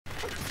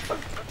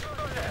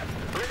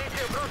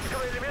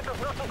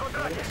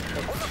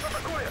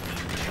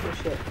Oh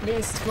shit.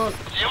 Yes, come on.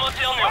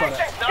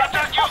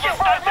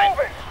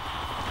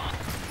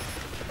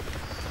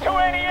 Two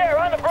in the air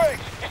on the bridge.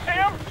 You see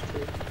him?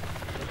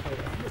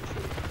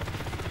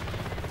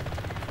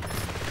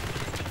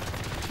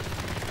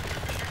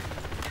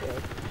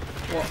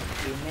 What?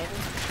 You never?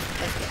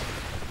 Okay.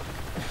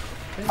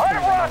 Fire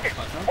rockets!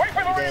 Wait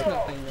for the It's reload!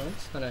 not playing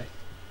nice. I know.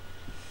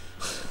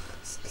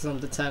 Because I'm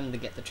determined to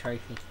get the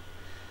trophy.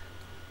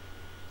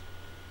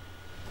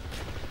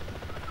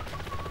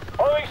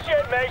 Holy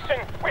shit, Mason.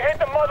 We hit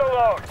the mother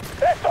load.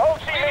 That's the whole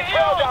team in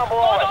trail down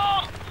below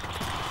us.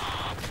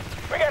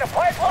 We got a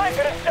pipeline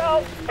to the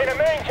south and a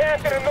main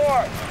camp to the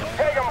north.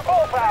 Take them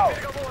both out.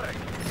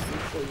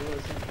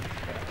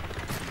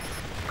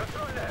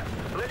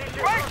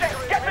 Mason,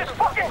 get this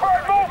fucking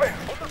bird moving!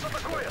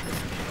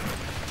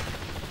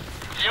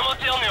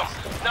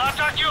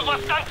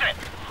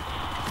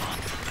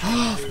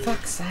 Oh,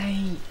 fuck's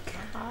sake.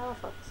 Oh,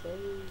 fuck's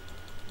sake.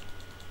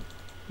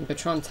 I'm gonna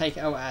try and take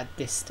it out at a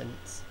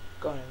distance.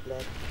 Go on,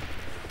 Bled.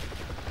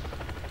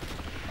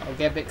 I'll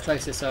get a bit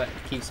closer so it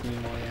keeps me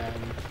my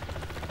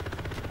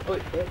Oh,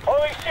 yeah.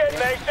 Holy shit,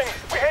 Mason.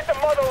 We hit the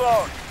mother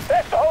load.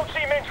 That's the whole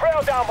team in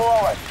trail down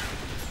below us.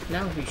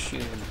 Now who's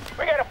shooting?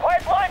 We got a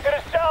pipeline to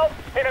the south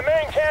and a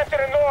main camp to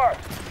the north.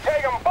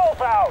 Take them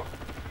both out.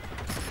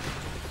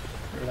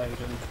 Reload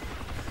them.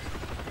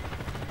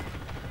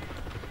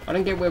 I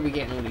don't get where we're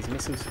getting all these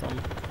missiles from.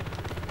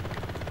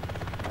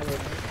 I don't know.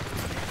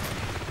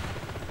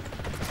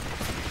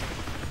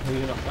 Well,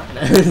 you're not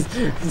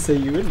that so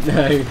you wouldn't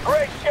know.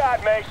 Great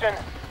shot, Mason.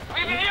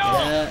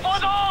 Yeah,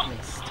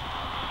 missed.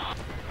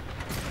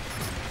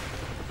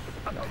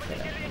 Not get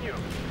it.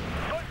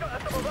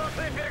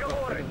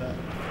 Look at that.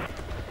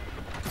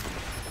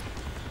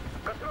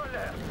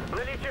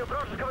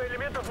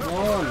 Come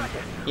on.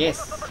 Yes.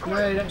 No,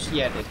 actually,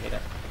 yeah, I did hit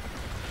it.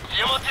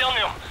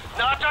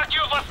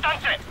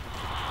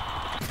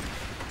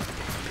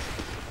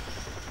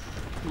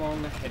 Come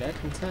on, hit it.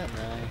 Can turn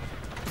now.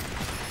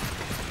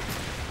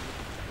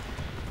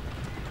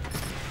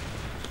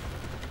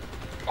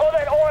 Pull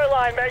that oil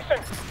line, Mason.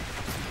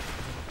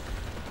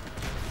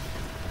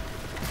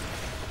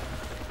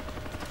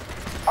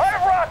 I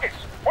have rockets.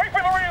 Wait for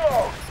the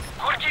reload.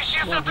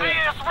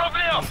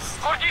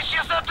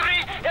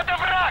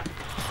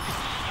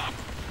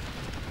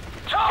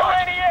 Go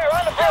in the air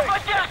on the bridge.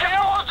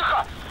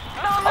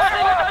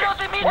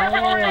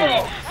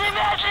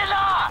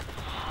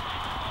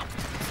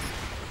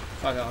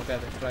 Fuck it, I'll go a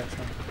bit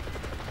closer.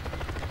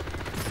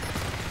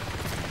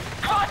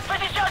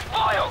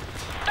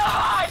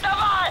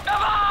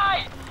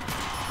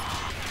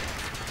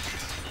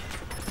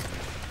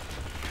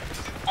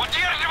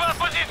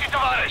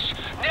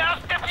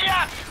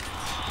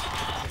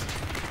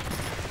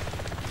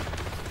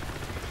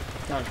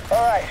 Done. All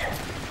right.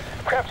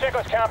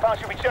 Kravchenko's compound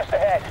should be just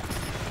ahead.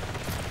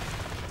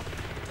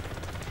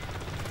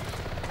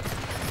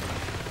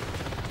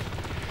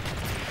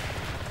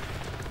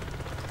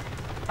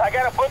 I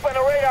got a blip on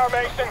the radar,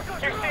 Mason.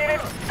 You seen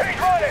it? He's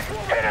running.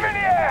 Hit him in the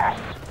ass.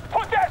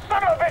 Put that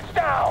son of a bitch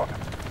down.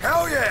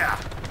 Hell yeah!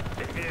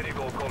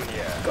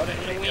 Got it.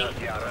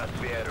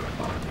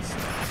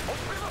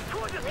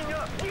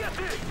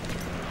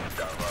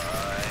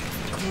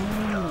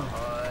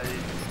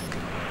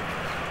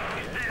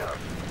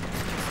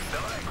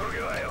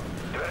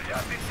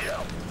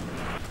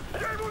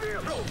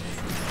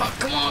 Fuck,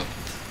 come on!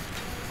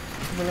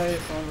 Reload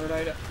it, I'll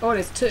reload it. Oh,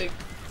 there's two!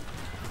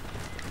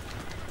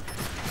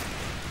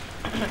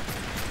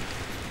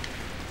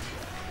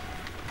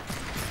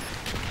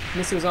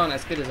 Missiles aren't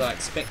as good as I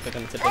expected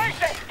them to be.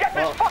 Mason, get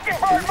this fucking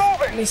bird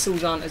moving!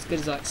 Missiles aren't as good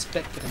as I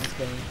expected them to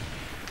be.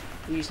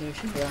 You using your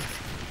sugar?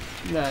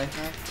 No. No?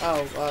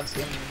 Oh, well, I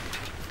see.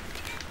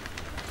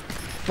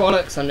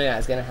 Bollocks, I knew that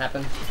was going to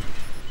happen.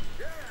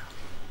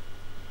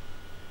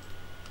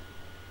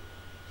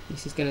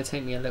 This is going to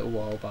take me a little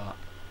while, but...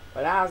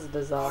 Well, that was a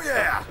disaster. Oh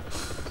yeah!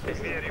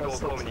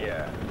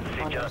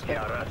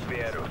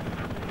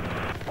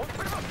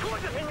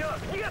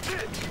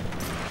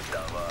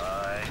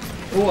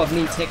 Oh, I've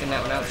need taken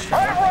that one out straight.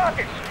 I have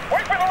rockets!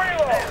 Wait for the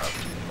reload!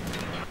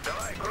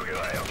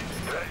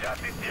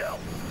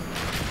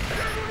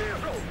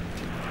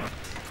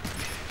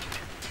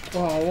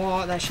 Oh,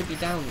 what? That should be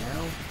down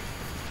now.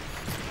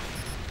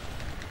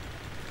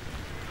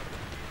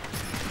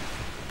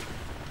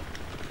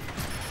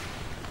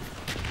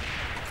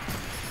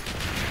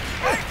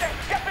 Mason,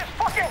 get this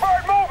fucking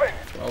bird moving!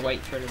 I'll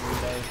wait for it to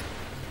reload.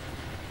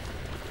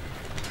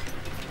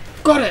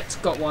 Got it!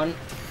 Got one.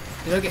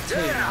 Did I get two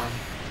now?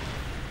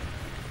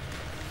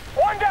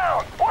 One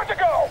down! One to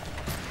go!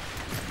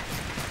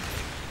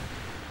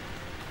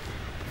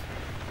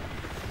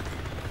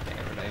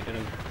 Yeah, reloaded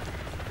them.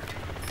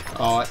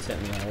 Oh, it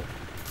took me out.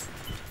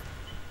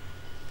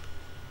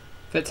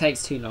 If it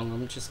takes too long,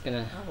 I'm just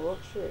gonna Oh, what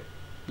shit?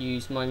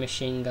 use my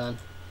machine gun.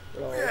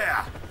 Lol.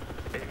 Yeah!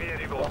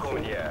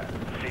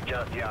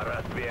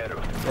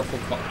 Ruffle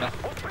copter.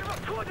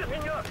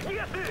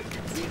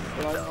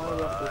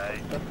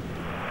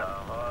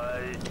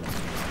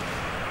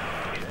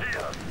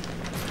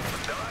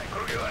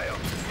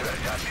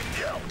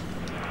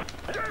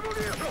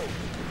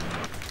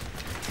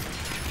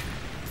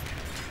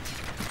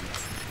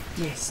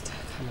 Missed.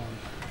 Come on.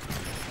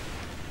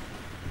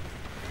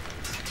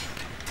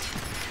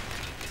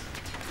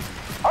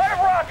 I have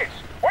rockets!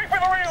 Wait for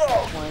the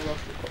reload! My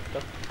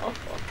helicopter. Oh,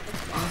 fuck.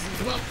 Oh,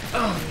 come on.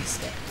 Oh,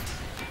 missed it.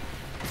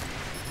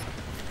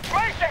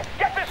 Mason,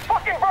 get this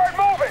fucking bird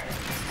moving!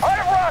 I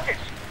have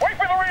rockets! Wait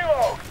for the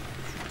reload!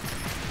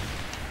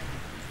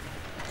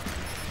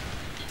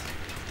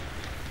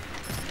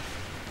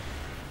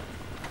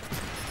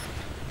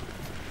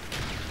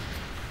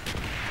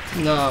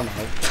 No,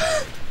 mate.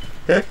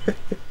 Oh,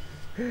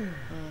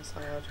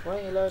 sorry, why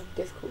don't you load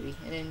difficulty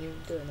and then you'll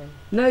do it then?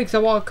 No, because I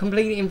want to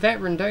complete it in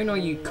veteran, don't I,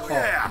 you cock?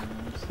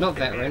 Not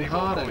veteran,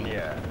 hardened. Do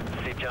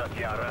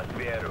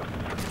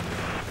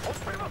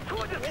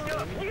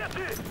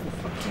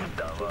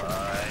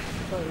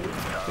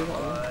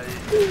what I want.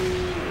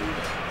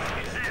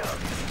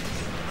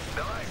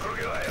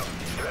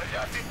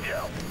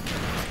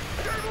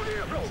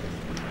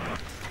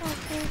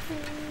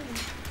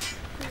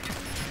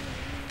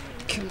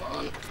 Come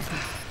on.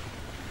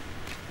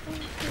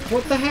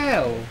 What the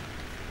hell?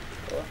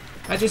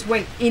 I just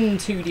went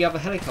into the other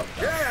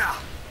helicopter. Yeah!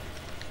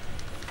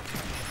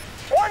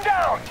 One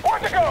down!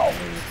 One to go!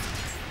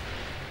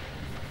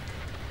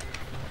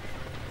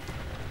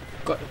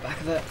 Got the back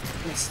of it.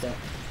 Missed it.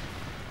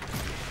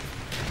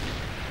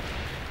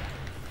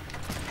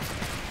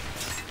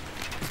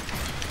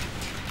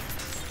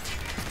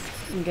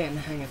 I'm getting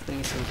the hang of the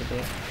missiles a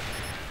bit.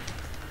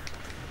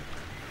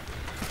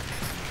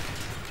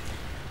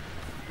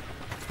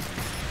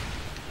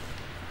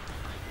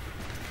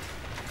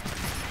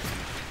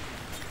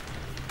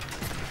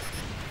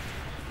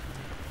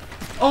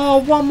 Oh,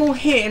 one more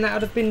hit and that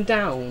would have been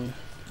down.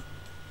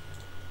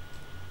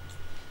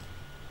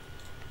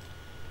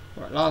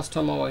 Right, last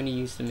time I only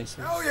used the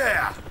missiles. Oh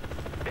yeah!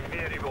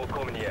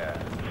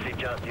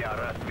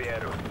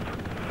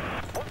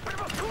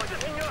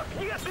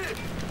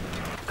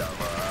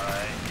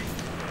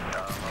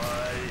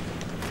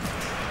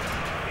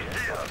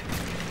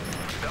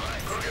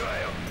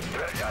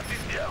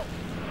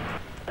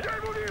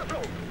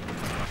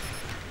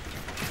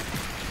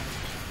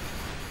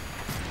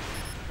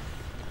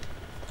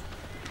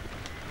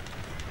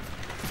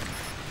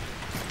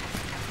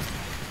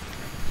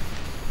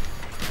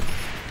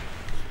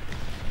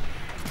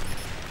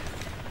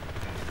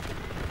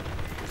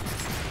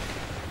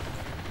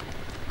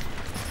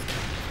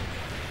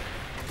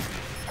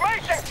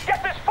 Mason,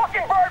 get this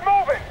fucking bird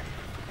moving!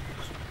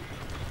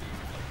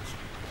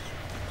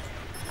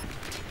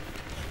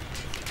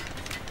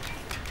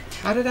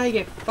 How did they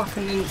get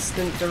fucking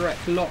instant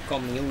direct lock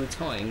on me all the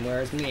time,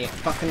 whereas me, it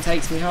fucking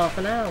takes me half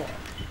an hour?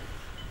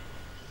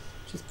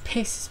 Just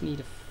pisses me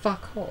to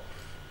fuck off.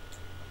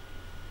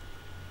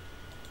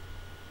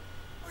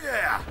 Oh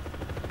yeah!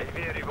 I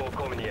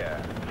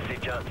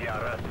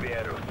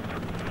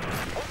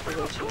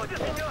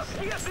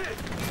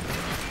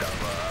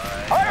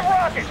have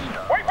rockets!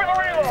 Wait for the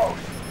reload!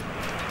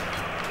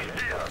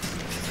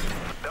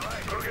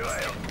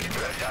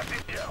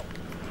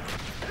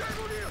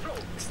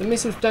 Because the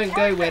missiles don't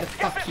go where the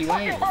fuck you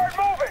aim.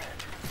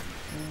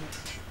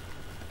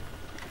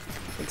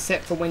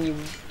 Except for when you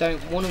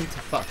don't want them to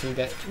fucking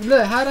go.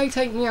 Look, how they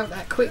take me out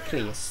that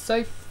quickly? It's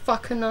so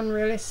fucking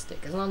unrealistic.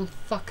 It's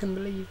unfucking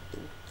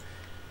believable.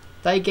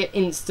 They get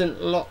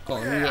instant lock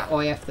on, yet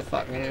I have to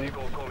fucking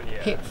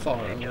hit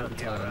fire them all the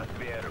time.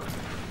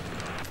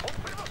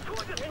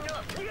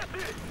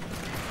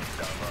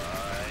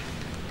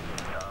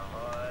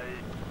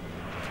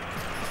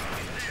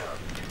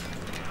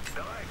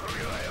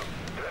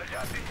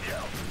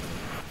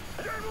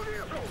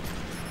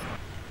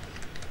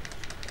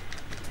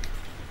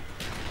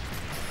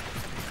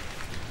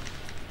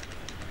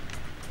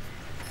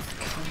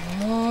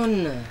 Come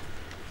on!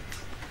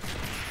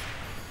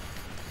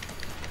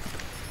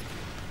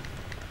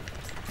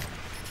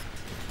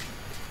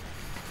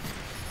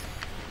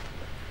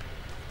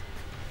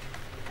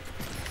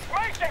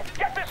 Mason,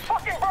 get this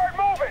fucking bird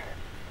moving!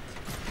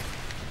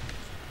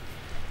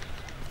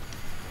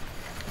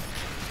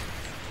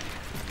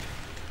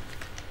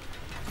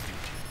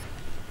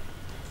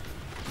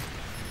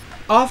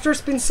 After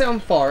it's been set on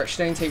fire, it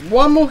should only take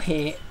one more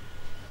hit.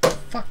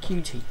 Fuck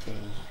you, TV.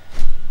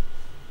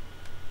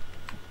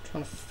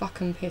 Trying to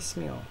fucking piss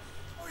me off.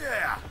 Oh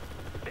yeah!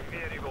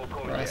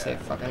 Or I say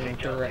fucking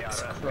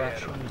direct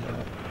crash into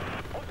it.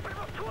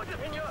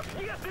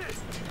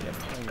 Yep,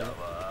 hang on.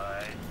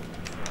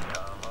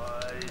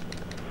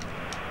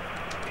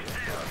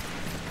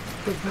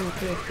 Good home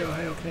cliff, good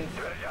home cliff.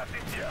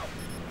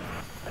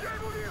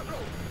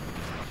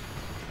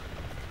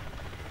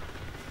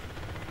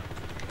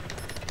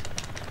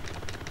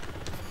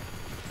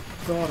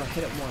 God, I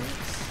hit it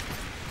once.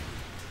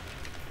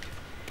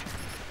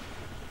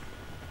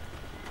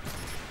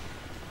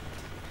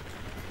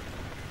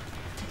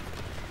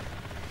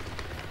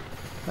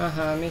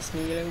 Haha, miss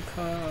me, you little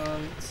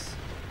cunts.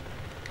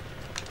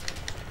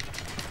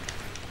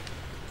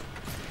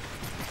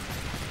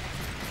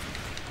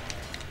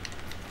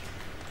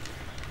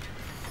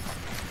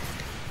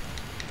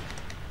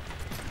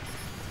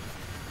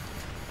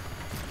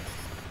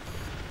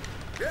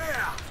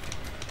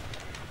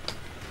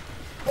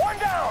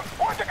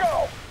 down. One to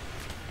go.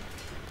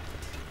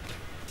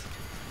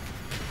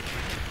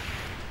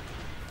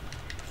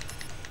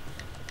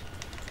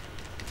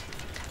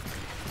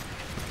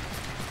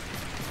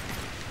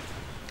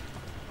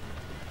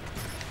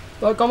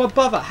 Look, I'm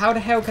above it. How the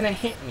hell can it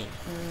hit me?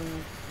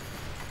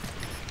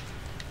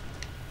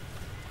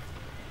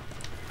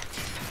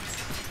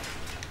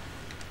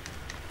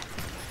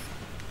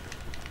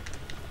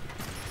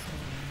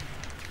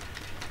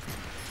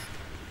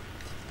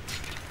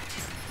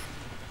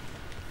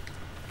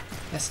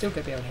 They're still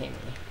gonna be able to hit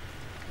me.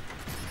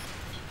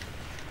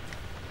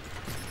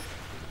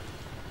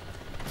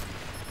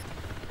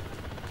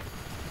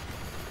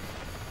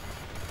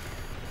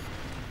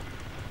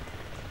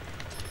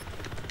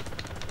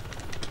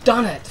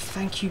 Done it!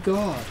 Thank you,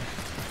 God.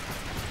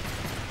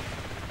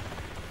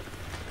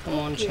 Come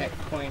on,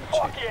 checkpoint,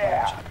 checkpoint,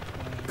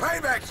 checkpoint.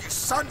 Payback, you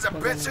sons of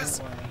We're going bitches!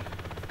 that way.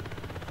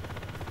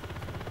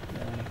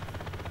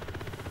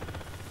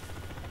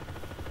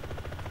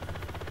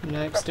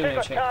 No. Nope, still no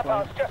Bigger checkpoint.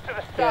 compound's just to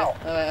the Yeah. south.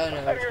 Oh, I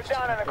know. Heavier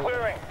down in the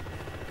clearing.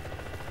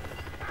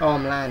 Oh,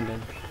 I'm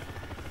landing.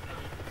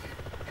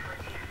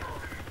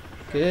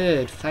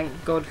 Good,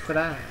 thank God for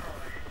that.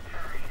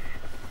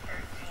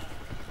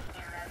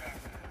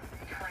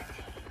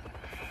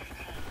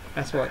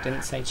 That's why I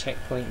didn't say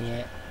checkpoint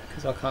yet,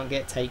 because I can't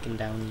get taken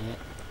down yet.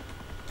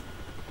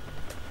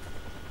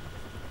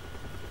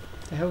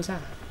 The hell's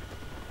that?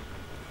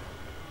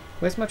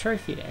 Where's my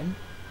trophy then?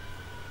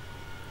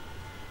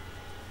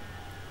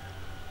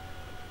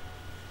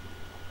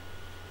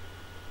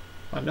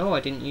 I know I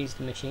didn't use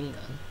the machine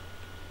gun.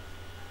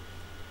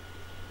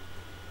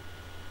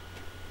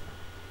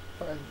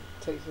 But it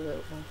takes a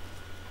little while.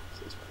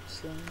 So it's pretty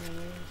slow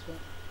anyway, so.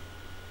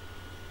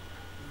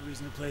 No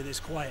reason to play this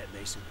quiet,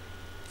 Mason.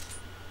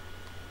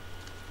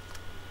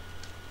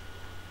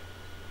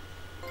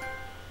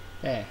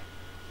 There.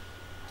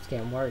 I was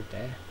getting worried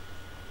there.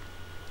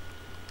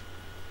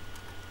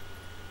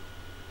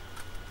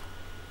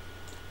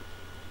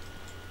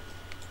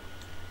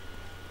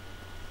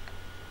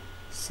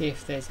 See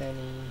if there's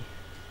any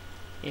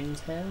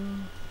intel.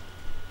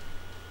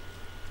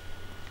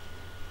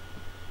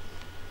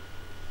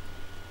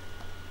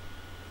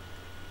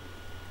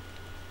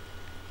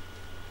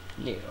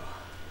 No.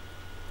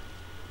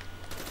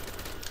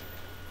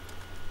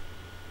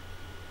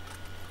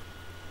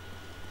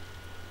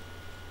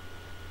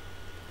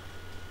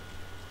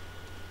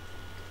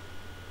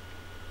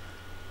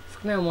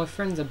 Fucking hell, my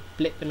friends are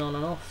blipping on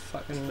and off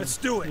fucking Let's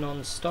do it.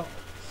 non-stop.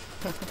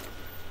 Oh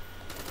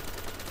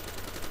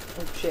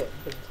shit,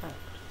 I've been attacked.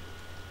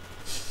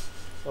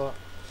 What?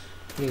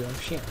 You, I'm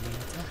shit, I'm being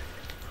attacked.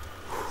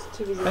 It's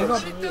too busy They got-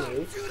 watching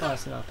you. Oh,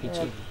 it's an RPG.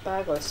 Yeah,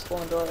 bad guy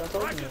spawned right on top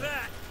of Roger me.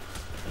 that!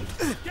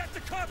 Get to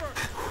cover!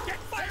 Get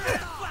fire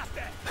at that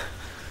flatbed!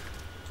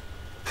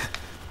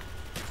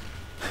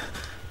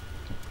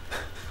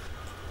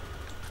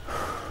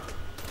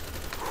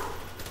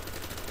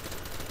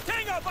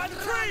 Tango by the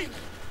tree!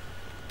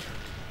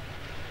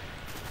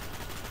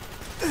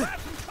 Grab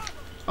some cover!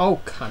 Oh,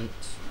 cunt.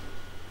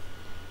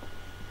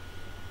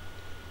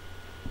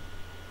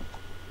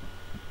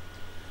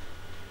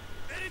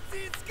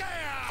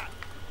 Medicинskaya!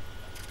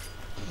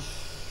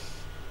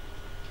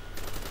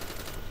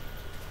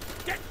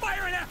 Get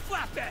fire in that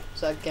flatbed!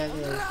 So again,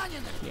 yeah.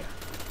 Yeah.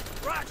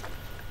 Roger!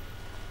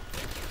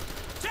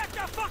 Check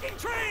the fucking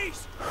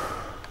trees!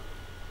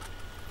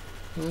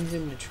 No one's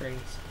in the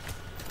trees.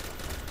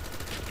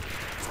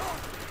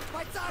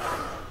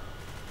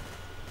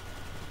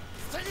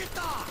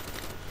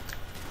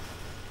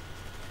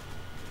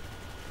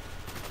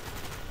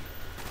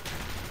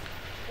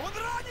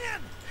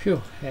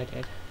 Phew,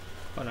 headed.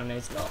 Oh no,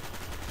 it's not.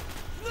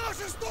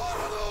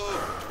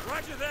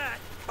 Roger that!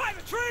 By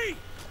the tree!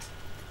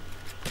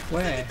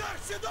 Where?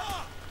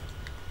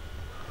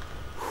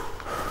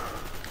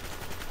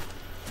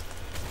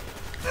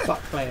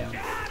 Fuck player.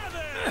 Get out of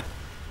there!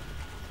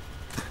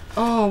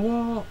 Oh,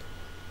 what?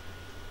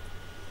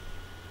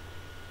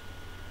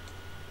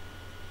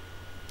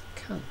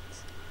 Cunt.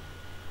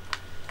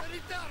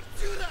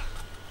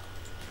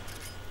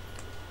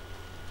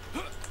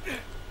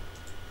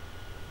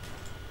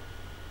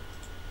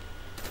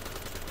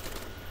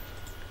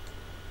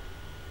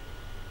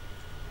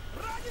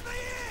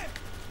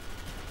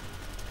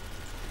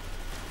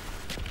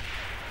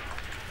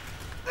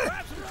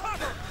 Grab some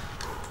cover!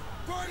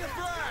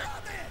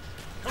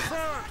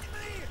 Confirmed!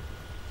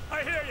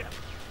 I hear you!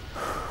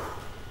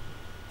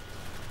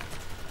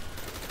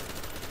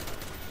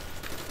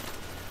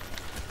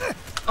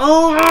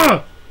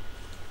 Oh!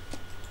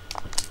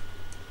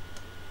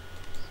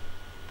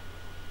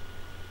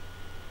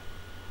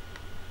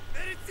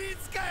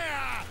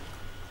 Medicинskaya!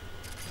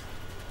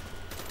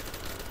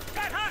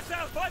 Got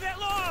hostiles by that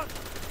log!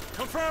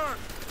 Confirmed!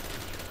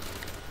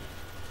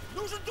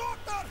 Нужен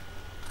доктор!